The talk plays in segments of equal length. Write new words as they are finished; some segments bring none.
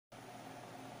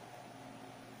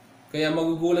Kaya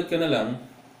magugulat ka na lang,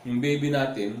 yung baby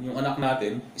natin, yung anak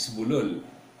natin, is bulol.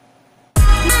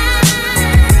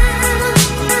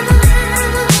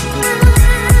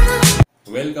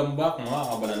 Welcome back mga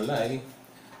kabananlay.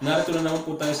 Narito na naman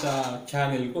po tayo sa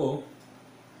channel ko.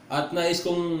 At nais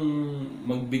kong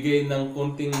magbigay ng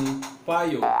konting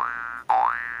payo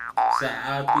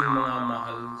sa ating mga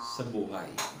mahal sa buhay.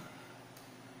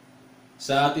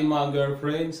 Sa ating mga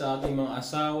girlfriend, sa ating mga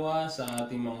asawa, sa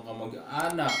ating mga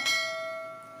kamag-anak,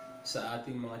 sa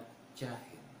ating mga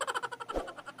tiyahin.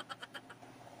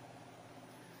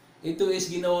 Ito is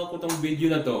ginawa ko tong video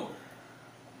na to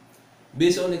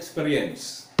based on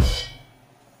experience.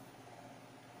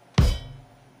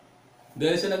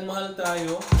 Dahil sa nagmahal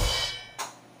tayo,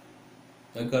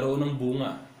 nagkaroon ng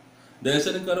bunga. Dahil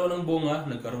sa nagkaroon ng bunga,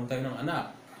 nagkaroon tayo ng anak.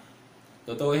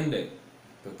 Totoo hindi?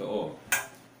 Totoo.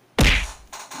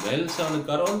 Dahil sa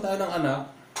nagkaroon tayo ng anak,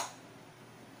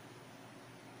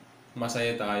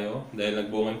 masaya tayo dahil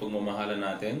nagbunga yung pagmamahalan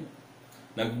natin.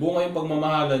 Nagbunga yung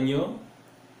pagmamahalan nyo,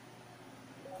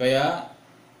 kaya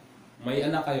may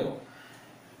anak kayo.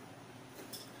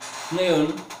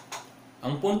 Ngayon,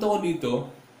 ang punto ko dito,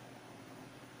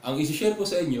 ang isi-share ko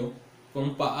sa inyo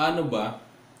kung paano ba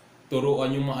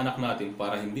turuan yung mga anak natin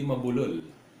para hindi mabulol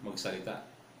magsalita.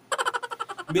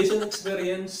 Based on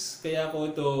experience, kaya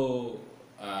ko ito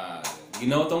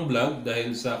ginawa tong vlog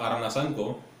dahil sa karanasan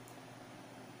ko.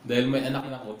 Dahil may anak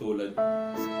na ako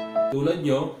tulad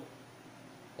nyo,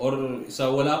 or sa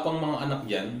wala pang mga anak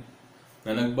dyan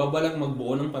na nagbabalak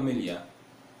magbuo ng pamilya,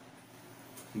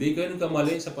 hindi kayo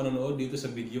nagkamali sa panonood dito sa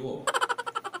video ko.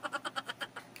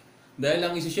 Dahil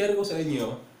ang isi-share ko sa inyo,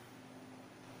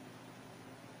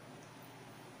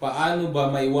 paano ba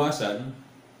maiwasan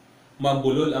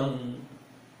mabulol ang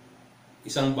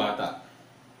isang bata.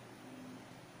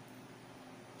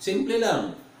 Simple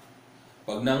lang.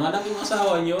 Pag nanganak yung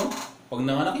asawa nyo, pag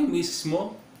nanganak yung misis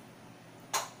mo,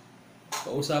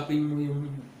 kausapin mo yung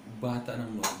bata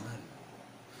ng normal.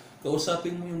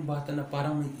 Kausapin mo yung bata na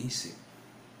parang may isip.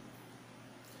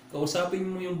 Kausapin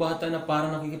mo yung bata na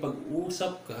parang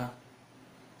nakikipag-usap ka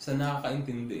sa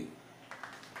nakakaintindi.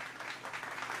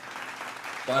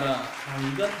 Para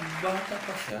hanggat bata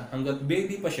pa siya, hanggat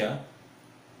baby pa siya,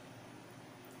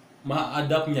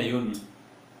 ma-adapt niya yun.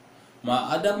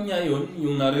 Ma-adapt niya yun,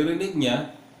 yung naririnig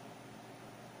niya,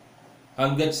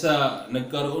 hanggat sa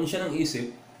nagkaroon siya ng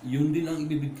isip, yun din ang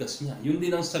ibibigkas niya. Yun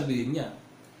din ang sabihin niya.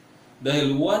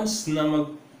 Dahil once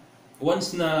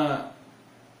na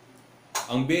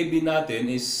ang baby natin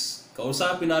is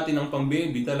kausapin natin ang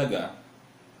pang-baby talaga,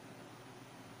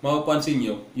 mapapansin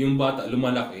nyo, yung bata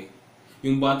lumalaki,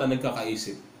 yung bata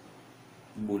nagkakaisip,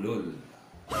 bulol.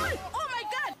 Oh my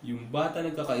God! Yung bata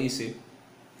nagkakaisip,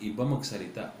 iba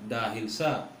magsalita dahil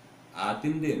sa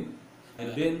atin din, and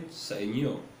then sa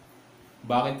inyo.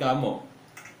 Bakit kamo?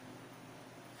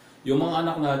 Yung mga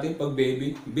anak natin, pag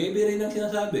baby rin ang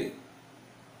sinasabi.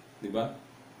 Diba?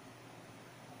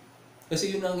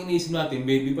 Kasi yun ang iniisip natin,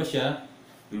 baby pa siya,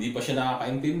 hindi pa siya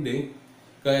nakakaintindi,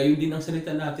 kaya yun din ang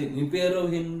salita natin. Pero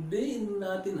hindi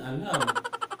natin alam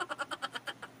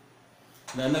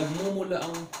na nagmumula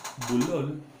ang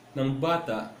bulol ng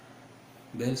bata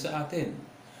dahil sa atin.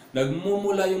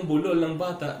 Nagmumula yung bulol ng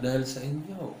bata dahil sa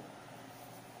inyo.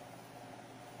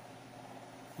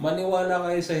 Maniwala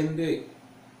kayo sa hindi.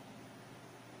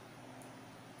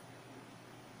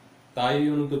 Tayo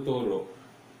yung nagtuturo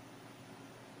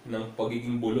ng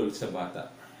pagiging bulol sa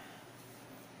bata.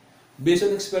 Based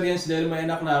on experience, dahil may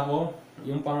anak na ako,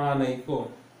 yung panganay ko,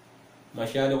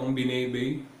 masyado kong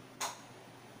binibig,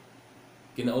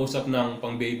 kinausap ng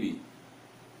pang-baby.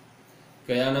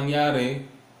 Kaya nangyari,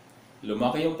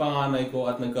 lumaki yung panganay ko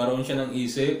at nagkaroon siya ng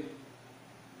isip.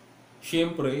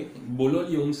 Siyempre, bulol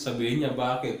yung sabihin niya.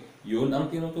 Bakit? Yun ang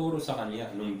tinuturo sa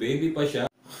kanya. Nung baby pa siya.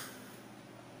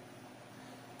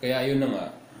 Kaya yun na nga.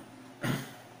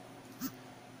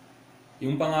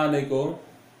 Yung panganay ko,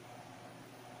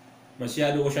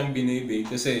 masyado ko siyang binibig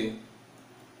kasi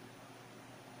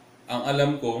ang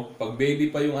alam ko, pag baby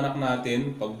pa yung anak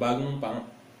natin, pag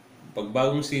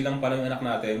bagong silang pa ng anak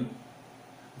natin,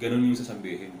 ganun yung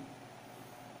sasabihin.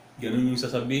 Ganun yung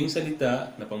sasabihin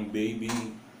salita na pang baby.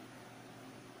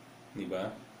 Diba?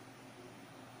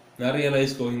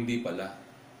 Na-realize ko, hindi pala.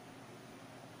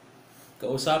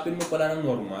 Kausapin mo pala ng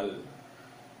normal.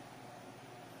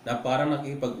 Na parang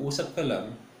nakikipag-usap ka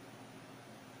lang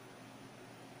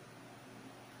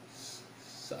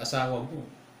sa asawa mo.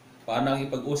 Parang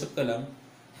nakikipag-usap ka lang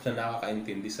sa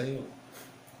nakakaintindi sa'yo.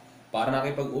 Parang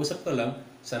nakikipag-usap ka lang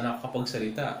sa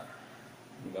nakakapagsalita.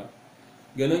 Diba?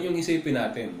 Ganon yung isipin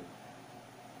natin.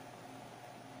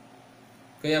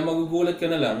 Kaya magugulat ka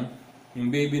na lang yung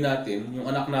baby natin, yung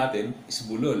anak natin, is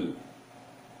bulol.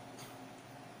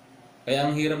 Kaya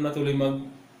ang hirap na tuloy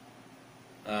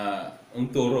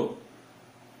turo.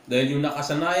 Dahil yung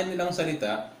nakasanayan nilang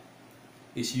salita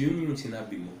is yun yung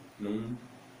sinabi mo nung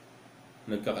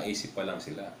nagkakaisip pa lang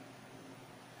sila.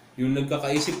 Yung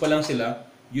nagkakaisip pa lang sila,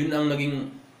 yun ang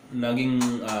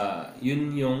yun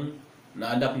yung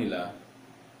na-adapt nila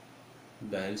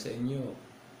dahil sa inyo.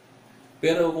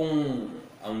 Pero kung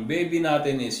ang baby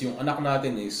natin is, yung anak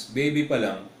natin is baby pa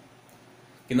lang,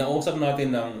 kinausap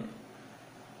natin ng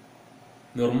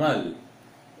normal.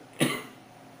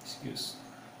 Excuse.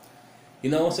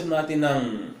 Kinausap natin ng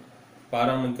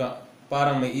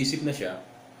parang may isip na siya.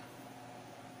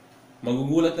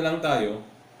 Magugulat na lang tayo.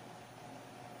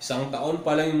 1 taon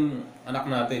pa lang yung anak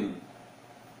natin,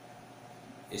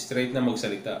 straight na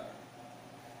magsalita.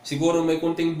 Siguro may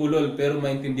kunting bulol pero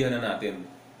maintindihan na natin.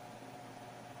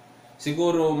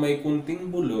 Siguro may kunting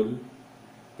bulol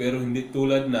pero hindi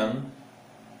tulad ng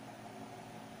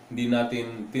hindi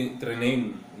natin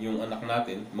train yung anak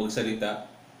natin magsalita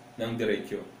ng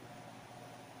diretso.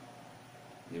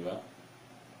 Di ba?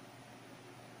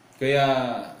 Kaya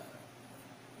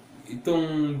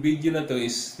itong video na to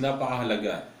is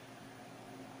napakahalaga.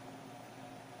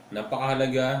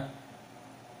 Napakahalaga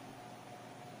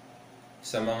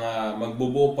sa mga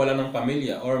magbubuo pa lang ng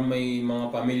pamilya or may mga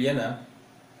pamilya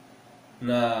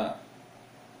na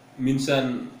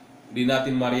minsan di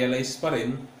natin ma-realize pa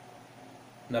rin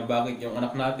na bakit yung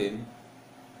anak natin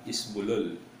is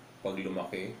bulol pag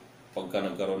lumaki, pagka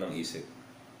nagkaroon ng isip.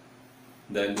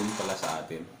 Dahil din pala sa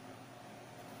atin.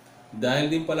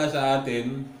 Dahil din pala sa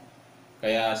atin,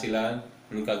 kaya sila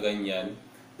nagkaganyan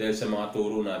dahil sa mga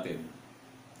turo natin.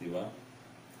 Di ba?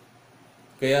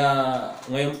 Kaya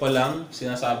ngayon pa lang,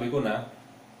 sinasabi ko na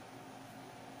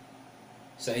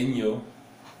sa inyo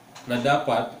na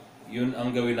dapat yun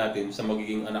ang gawin natin sa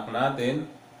magiging anak natin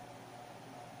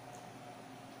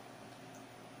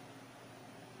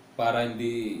para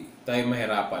hindi tayo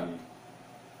mahirapan.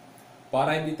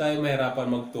 Para hindi tayo mahirapan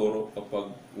magturo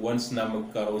kapag once na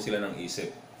magkaroon sila ng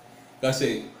isip.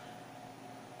 Kasi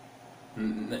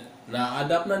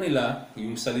na-adapt na nila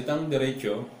yung salitang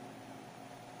diretso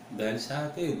dahil sa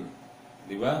atin.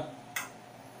 Di ba?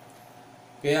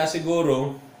 Kaya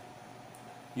siguro,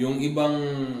 yung ibang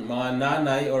mga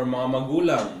nanay or mga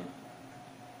magulang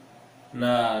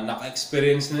na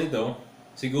naka-experience na ito,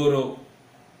 siguro,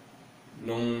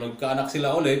 nung nagkaanak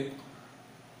sila ulit,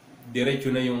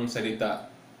 diretso na yung salita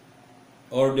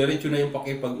or diretso na yung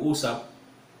pakipag-usap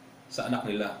sa anak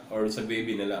nila or sa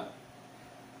baby nila.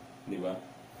 Di ba?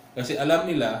 Kasi alam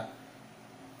nila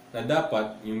na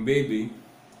dapat yung baby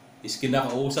is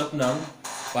kinakausap ng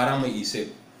parang may isip.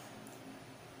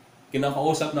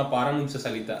 Kinakausap na parang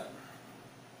nagsasalita.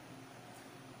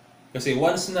 Kasi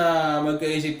once na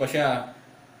magkaisip pa siya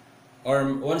or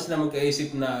once na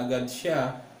magkaisip na agad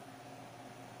siya,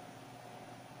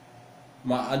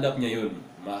 ma-adapt niya yun.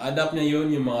 Ma-adapt niya yun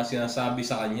yung mga sinasabi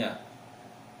sa kanya.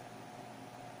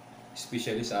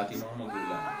 Especially sa ating mga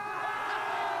magulang.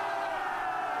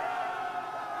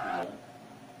 Diba?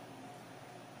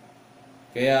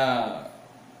 Kaya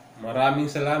maraming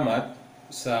salamat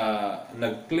sa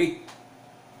nag-click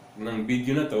ng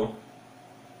video na to.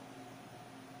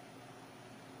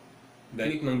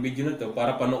 Click ng video na to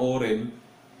para panoorin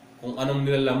kung anong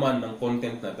nilalaman ng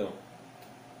content na to.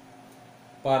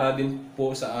 Para din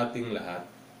po sa ating lahat.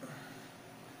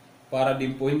 Para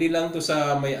din po, hindi lang to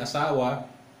sa may asawa,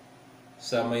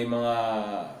 sa may mga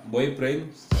boyfriend,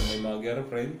 sa may mga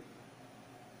girlfriend.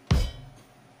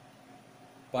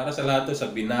 Para sa lahat to,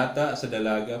 sa binata, sa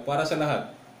dalaga, para sa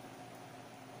lahat.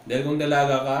 Dahil kung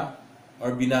dalaga ka,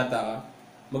 or binata ka,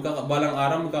 balang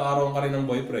araw magkakaroon ka rin ng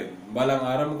boyfriend. Balang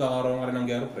araw magkakaroon ka rin ng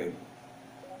girlfriend.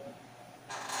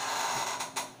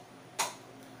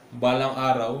 Balang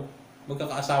araw,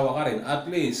 magkakaasawa ka rin. At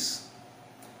least,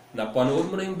 napanood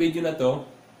mo na yung video na to,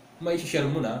 may share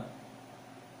mo na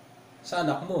sa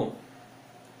anak mo.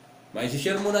 May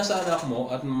share mo na sa anak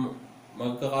mo at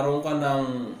magkakaroon ka ng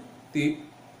tip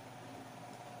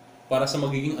para sa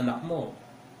magiging anak mo.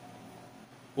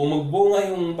 Kung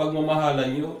magbunga yung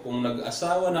pagmamahalan nyo, kung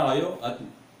nag-asawa na kayo at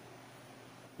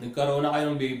nagkaroon na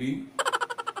kayo ng baby,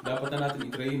 dapat na natin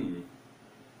i-train.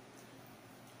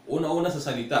 Una-una sa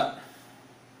salita.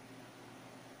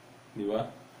 Di ba?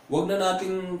 Huwag na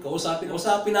natin kausapin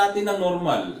natin ng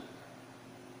normal.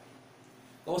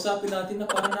 Kausapin natin na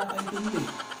parang nakaintindi.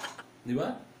 Di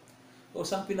ba?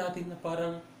 Kausapin natin na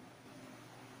parang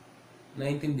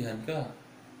naintindihan ka.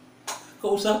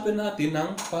 Kausapin natin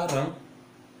ng parang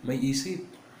may isip.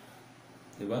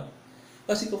 Di ba?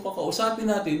 Kasi kung kakausapin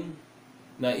natin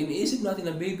na iniisip natin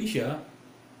na baby siya,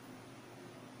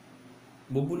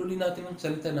 bubululin natin ang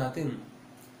salita natin.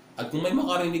 At kung may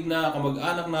makarinig na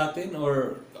kamag-anak natin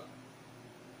or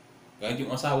kahit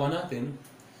yung asawa natin,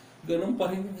 ganun pa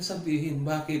rin yung sabihin.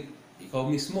 Bakit? Ikaw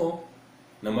mismo,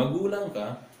 na magulang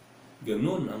ka,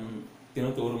 ganun ang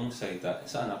tinuturo mong salita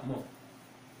sa anak mo.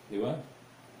 Di ba?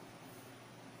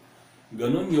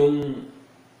 Ganun yung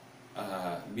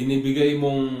binibigay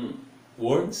mong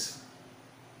words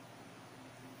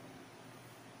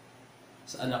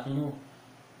sa anak mo.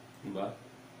 Di ba?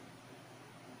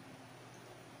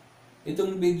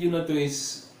 Itong video na to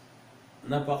is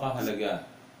napakahalaga.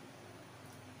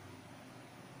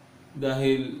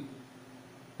 Dahil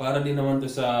para din naman to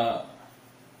sa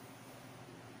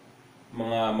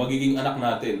mga magiging anak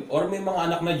natin. Or may mga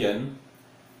anak na dyan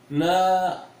na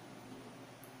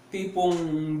tipong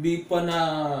di pa na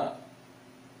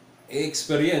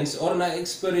experience or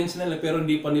na-experience nila pero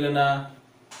hindi pa nila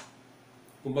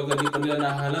kumbaga di pa nila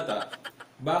nahalata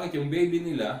bakit yung baby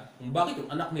nila, bakit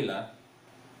yung anak nila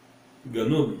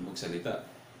ganun magsalita.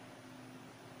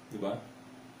 Diba?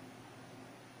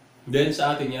 Dahil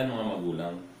sa atin yan mga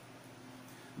magulang.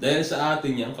 Dahil sa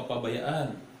atin yan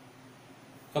kapabayaan.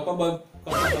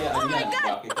 Kapabayaan yan.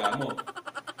 Bakit kamo?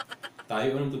 Tayo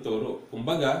ang tuturo.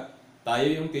 Kumbaga, tayo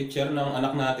yung teacher ng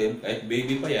anak natin, kahit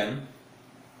baby pa yan.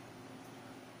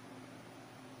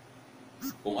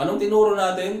 Kung anong tinuro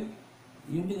natin,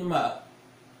 yun din yung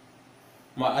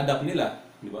ma-adapt nila.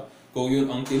 Di ba? Kung yun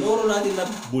ang tinuro natin na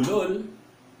bulol,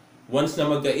 once na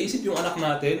magkaisip yung anak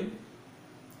natin,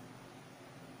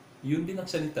 yun din ang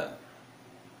salita.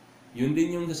 Yun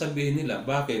din yung sasabihin nila.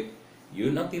 Bakit?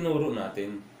 Yun ang tinuro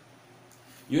natin.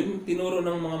 Yun yung tinuro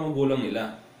ng mga magulang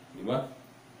nila. Di ba?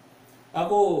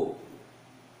 Ako,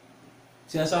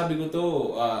 sinasabi ko to,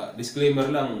 disclaimer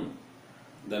lang,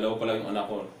 dalawa pa lang yung anak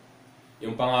ko.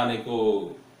 Yung panganay ko,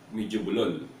 medyo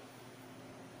bulol.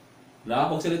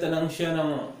 Nakapagsalita lang siya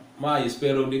ng maayos,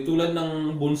 pero di tulad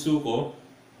ng bunso ko,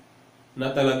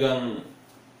 na talagang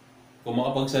kung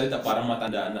makapagsalita parang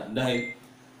matanda na. Dahil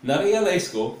na-realize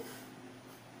ko,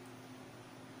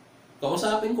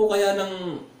 kausapin ko kaya ng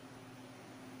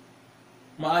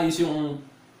maayos yung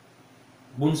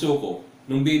bunso ko,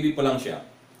 nung baby pa lang siya.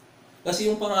 Kasi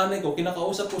yung panganay ko,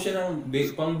 kinakausap ko siya ng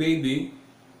pang baby,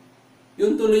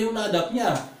 yun tuloy yung na-adapt niya.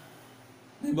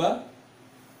 Diba?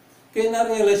 Kaya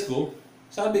na-realize ko,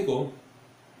 sabi ko,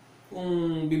 kung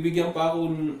bibigyan pa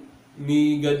ako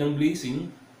ni God ng blessing,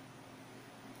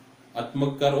 at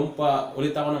magkaroon pa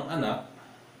ulit ako ng anak,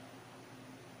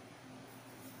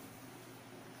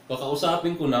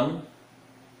 kakausapin ko ng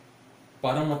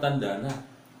parang matanda na.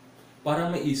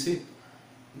 Parang may isip.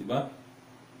 Di ba?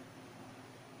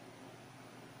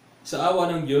 Sa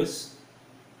awa ng Diyos,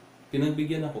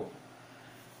 pinagbigyan ako.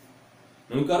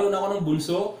 Nung karoon ako ng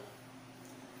bunso,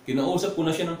 kinausap ko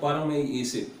na siya ng parang may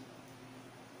isip.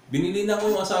 Binilina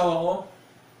ko yung asawa ko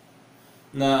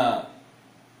na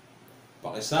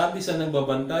pakisabi sa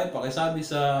nagbabantay, pakisabi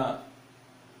sa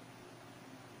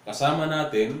kasama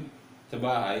natin sa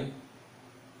bahay,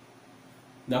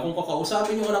 na kung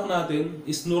kakausapin yung anak natin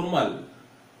is normal.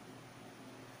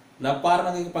 Na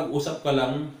parang nakikipag-usap ka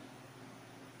lang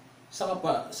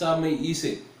sa may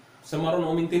isip, sa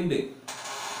marunong umintindi.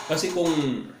 Kasi kung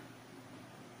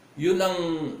yun ang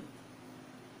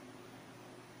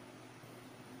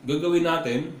gagawin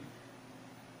natin,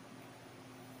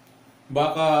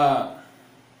 baka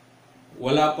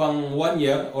wala pang 1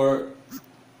 year or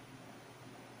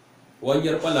 1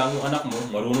 year pa lang yung anak mo,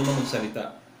 marunong na magsalita.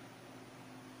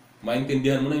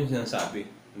 Maintindihan mo na yung sinasabi.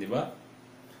 Di ba?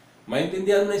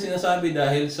 Maintindihan mo na yung sinasabi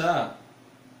dahil sa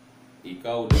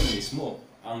ikaw din mismo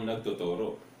ang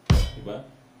nagtuturo. Di ba?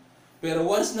 Pero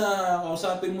once na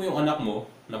kausapin mo yung anak mo,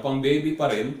 na pang baby pa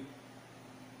rin,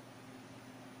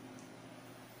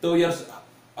 2 years,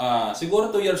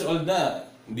 siguro 2 years old na,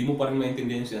 hindi mo pa rin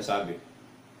maintindihan yung sinasabi.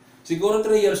 Siguro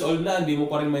 3 years old na, hindi mo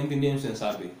pa rin maintindihan yung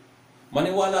sinasabi.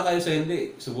 Maniwala kayo sa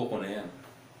hindi, subok ko na yan.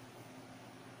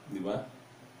 Di ba?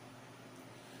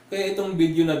 Kaya itong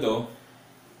video na to,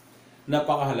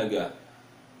 napakahalaga.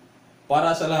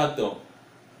 Para sa lahat to.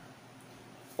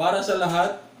 Para sa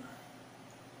lahat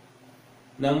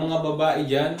ng mga babae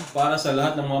dyan, para sa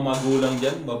lahat ng mga magulang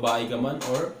dyan, babae ka man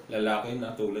or lalaki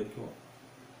na tulad ko.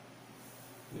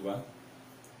 Di ba?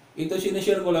 Ito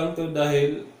sinishare ko lang to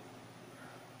dahil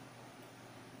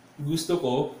gusto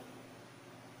ko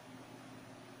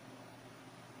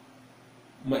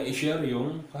ma-share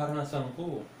yung karanasan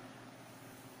ko.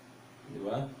 Di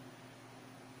ba?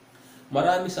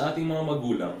 Marami sa ating mga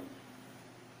magulang,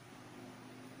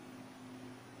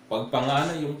 pag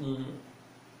panganay yung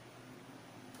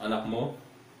anak mo,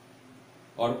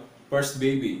 or first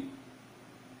baby.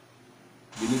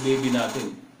 Binibaby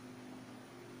natin.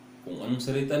 Kung anong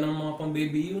salita ng mga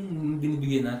pang-baby yun,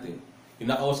 binibigyan natin.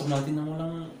 Kinakausap natin ng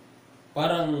walang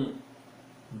parang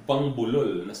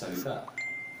pangbulol na salita.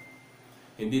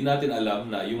 Hindi natin alam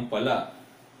na yung pala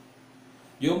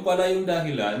yung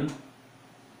dahilan,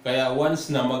 kaya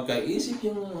once na magkaisip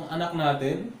yung anak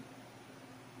natin,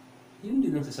 yun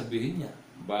din ang sasabihin niya.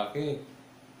 Bakit?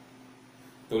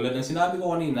 Tulad ng sinabi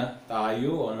ko kanina,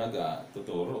 tayo ang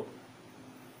nagtuturo.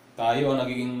 Tayo ang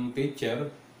nagiging teacher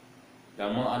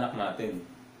ng mga anak natin.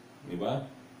 Di ba?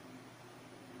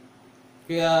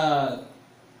 Kaya,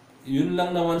 yun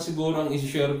lang naman siguro ang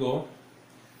isi-share ko.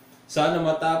 Sana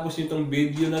matapos itong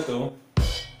video na to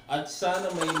at sana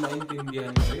may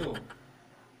maintindihan kayo.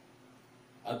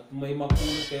 At may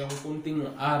mapulot kayong kunting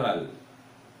aral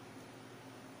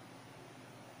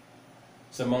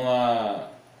sa mga,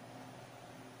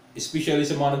 especially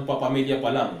sa mga nagpapamilya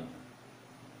pa lang,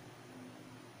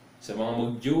 sa mga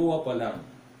magjowa pa lang,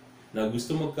 na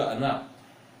gusto magkaanak.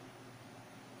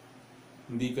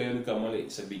 Hindi kayo nagkamali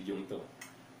sa videong to.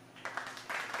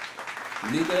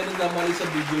 Hindi kayo nagkamali sa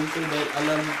videong to dahil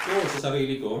alam ko sa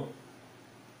sarili ko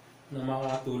na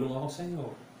makakatulong ako sa iyo.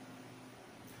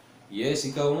 Yes,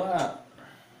 ikaw nga.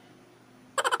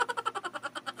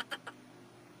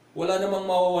 Wala namang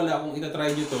mawawala kung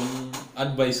itatry nyo itong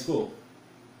advice ko.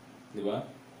 Di ba?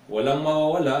 Walang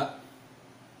mawawala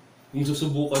kung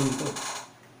susubukan nyo ito.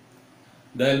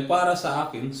 Dahil para sa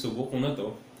akin, subok ko na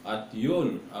to at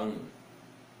yun ang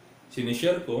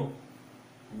sinishare ko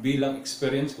bilang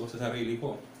experience ko sa sarili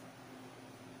ko.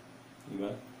 Di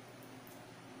ba?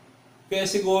 Kaya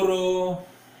siguro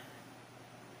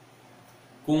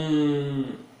kung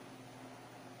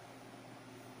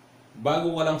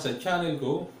bago ka lang sa channel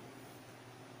ko,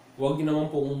 huwag niyo naman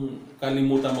pong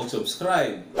kalimutan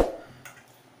mag-subscribe,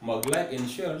 mag-like and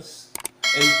shares,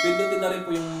 and pindutin na rin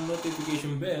po yung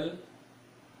notification bell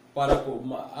para po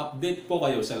ma-update po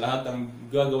kayo sa lahat ng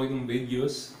gagawin kong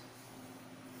videos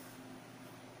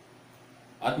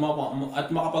at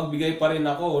makapagbigay pa rin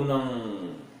ako ng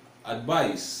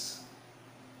advice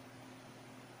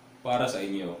para sa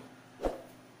inyo.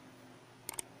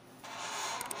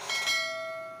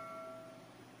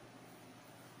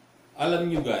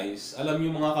 Alam nyo guys, alam nyo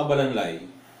mga kabalanlay,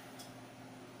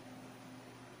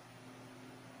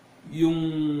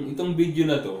 itong video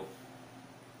na to,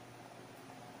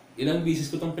 ilang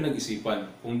beses ko itong pinag-isipan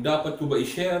kung dapat ko ba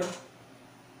i-share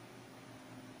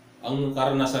ang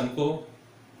karanasan ko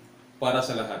para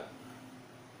sa lahat.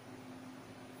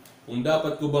 Kung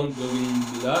dapat ko bang gawing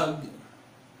vlog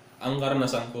ang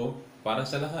karanasan ko para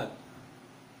sa lahat.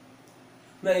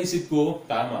 Naisip ko,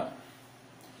 tama.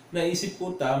 Naisip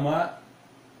ko, tama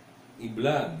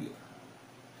i-vlog.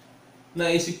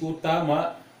 Naisip ko,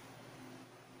 tama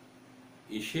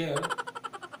i-share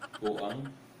ko ang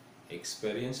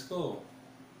experience ko.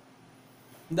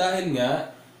 Dahil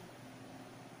nga,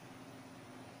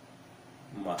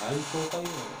 mahal ko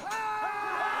kayo.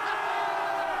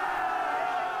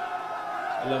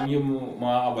 Alam niyo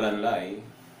mga kabalanlay,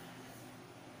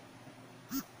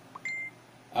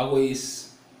 ako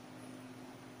is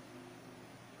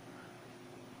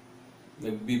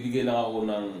nagbibigay lang ako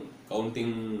ng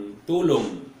kaunting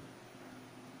tulong.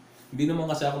 Hindi naman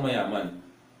kasi ako mayaman.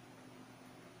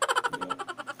 Diba?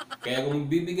 Kaya kung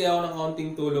bibigay ako ng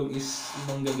kaunting tulong is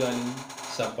manggagaling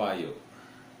sa payo.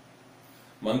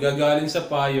 Manggagaling sa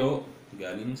payo,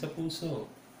 galing sa puso.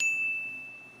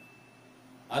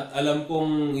 At alam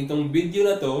kong itong video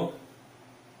na to,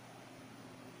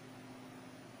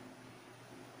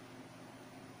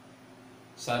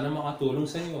 sana makatulong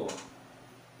sa iyo.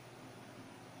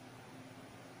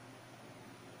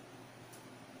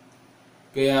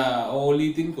 Kaya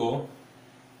uulitin ko,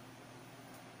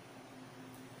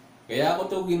 kaya ako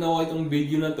to ginawa itong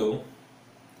video na to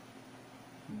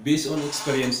based on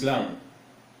experience lang.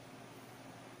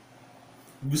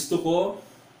 Gusto ko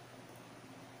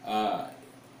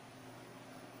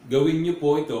gawin nyo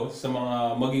po ito sa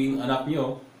mga magiging anak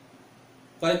nyo.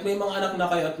 Kahit may mga anak na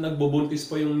kayo at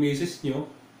nagbubuntis pa yung misis nyo,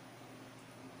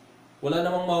 wala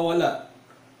namang mawala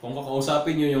kung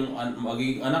kakausapin nyo yung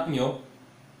magiging anak nyo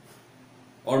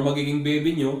or magiging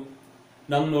baby nyo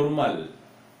ng normal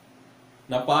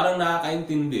na parang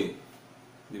nakakaintindi,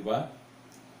 di ba?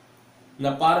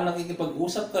 Na parang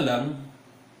nakikipag-usap ka lang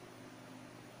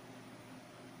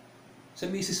sa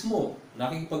misis mo,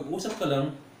 nakikipag-usap ka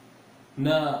lang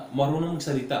na marunong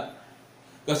magsalita.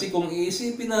 Kasi kung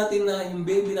iisipin natin na yung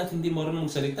baby natin hindi marunong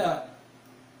magsalita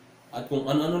at kung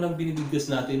ano-ano lang binibigkas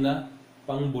natin na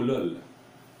pangbulol,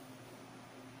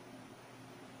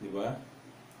 di ba?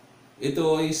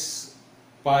 Ito is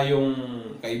payong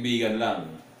kaibigan lang,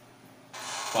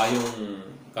 payong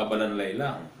kabalanlay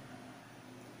lang.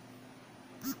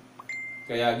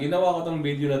 Kaya ginawa ko tong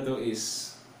video na to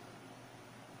is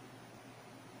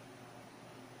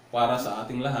para sa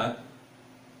ating lahat.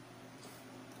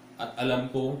 At alam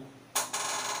ko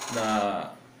na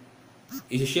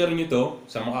i-share nyo to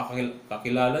sa mga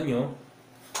kakilala nyo,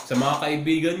 sa mga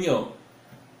kaibigan nyo,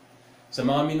 sa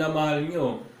mga minamahal nyo.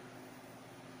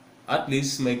 At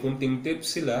least may kunting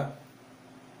tips sila.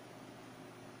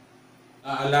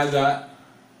 Aalaga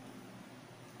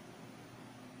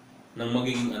ng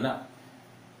magiging anak.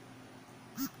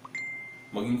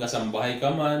 Maging kasambahay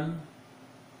ka man,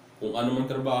 kung ano mang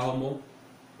trabaho mo,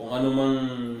 kung ano mang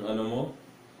ano mo,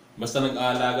 basta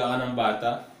nag-aalaga ka ng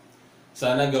bata,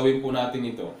 sana gawin po natin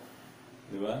ito.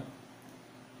 Di ba?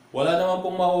 Wala naman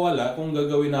pong mawawala kung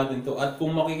gagawin natin to at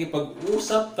kung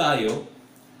makikipag-usap tayo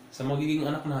sa magiging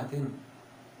anak natin.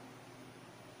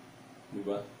 Di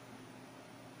ba?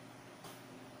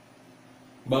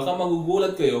 Baka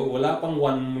magugulat kayo, wala pang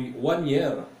one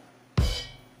year.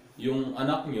 Yung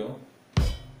anak nyo,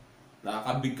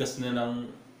 nakakabigkas na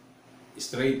ng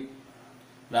straight.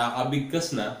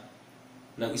 Nakakabigkas na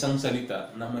ng isang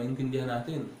salita na maintindihan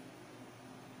natin.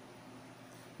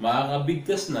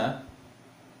 Makakabigkas na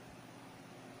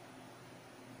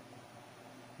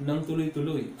ng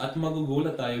tuloy-tuloy. At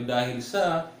magugulat tayo dahil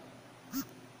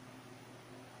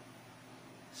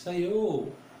sa'yo.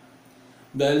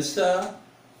 Dahil sa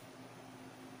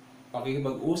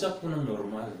pakikipag-usap mo ng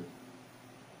normal.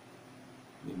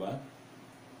 Diba?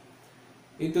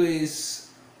 Ito is,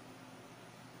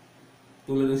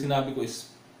 tulad ng sinabi ko,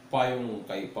 is payong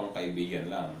pangkaibigan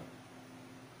lang.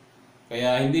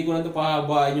 Kaya hindi ko na ito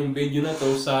pahabaan yung video na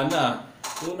to. Sana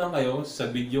tunan kayo sa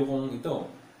video kong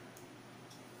ito.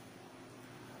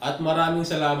 At maraming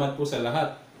salamat po sa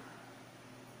lahat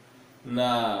na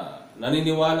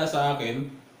naniniwala sa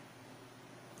akin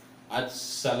at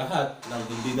sa lahat ng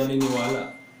hindi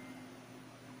naniniwala.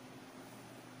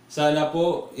 Sana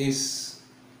po is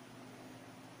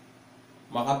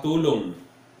makatulong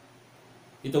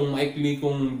itong maikli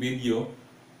kong video.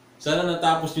 Sana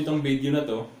natapos nyo itong video na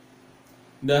to.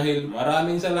 Dahil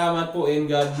maraming salamat po and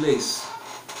God bless.